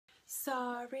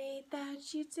Sorry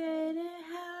that you didn't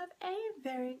have a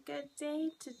very good day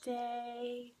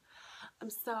today. I'm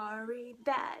sorry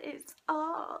that it's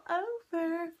all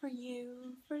over for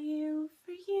you, for you,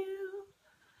 for you.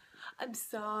 I'm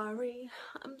sorry,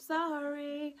 I'm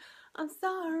sorry, I'm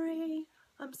sorry,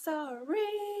 I'm sorry.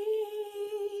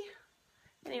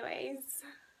 Anyways,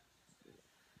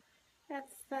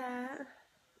 that's that.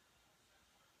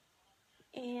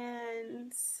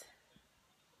 And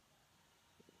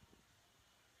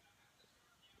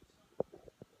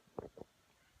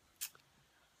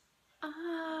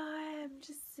I'm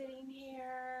just sitting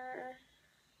here,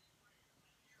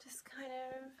 just kind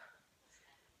of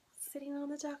sitting on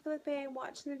the dock of the bay,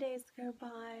 watching the days go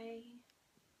by,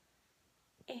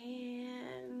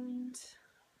 and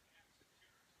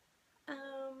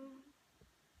I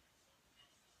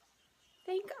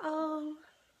think I'll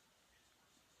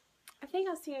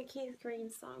sing a Keith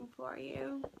Green song for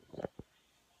you.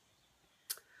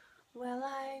 Well,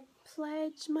 I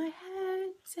pledge my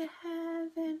head to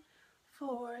heaven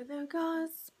for the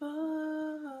gospel,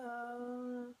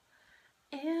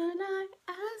 and I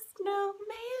ask no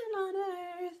man on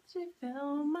earth to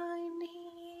fill my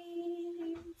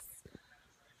needs.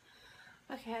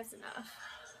 Okay, that's enough.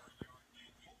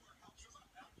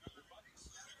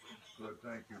 Good,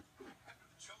 thank you.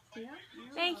 Yeah.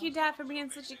 Thank you, Dad, for being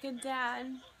such a good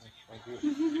dad. Thank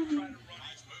you.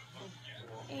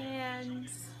 And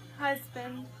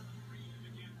husband.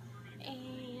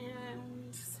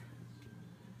 And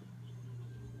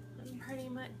I'm pretty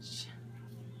much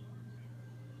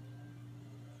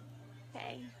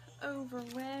over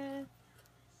with.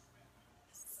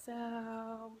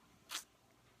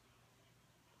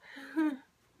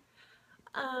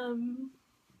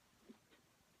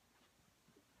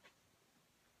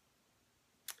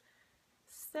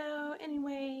 So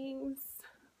anyways,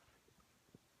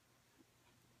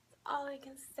 that's all I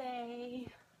can say.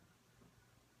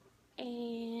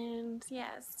 And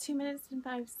yes, 2 minutes and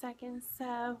 5 seconds,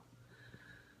 so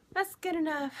that's good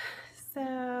enough.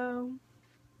 So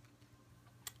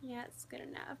yeah, it's good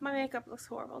enough. My makeup looks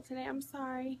horrible today, I'm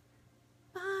sorry.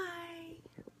 Bye.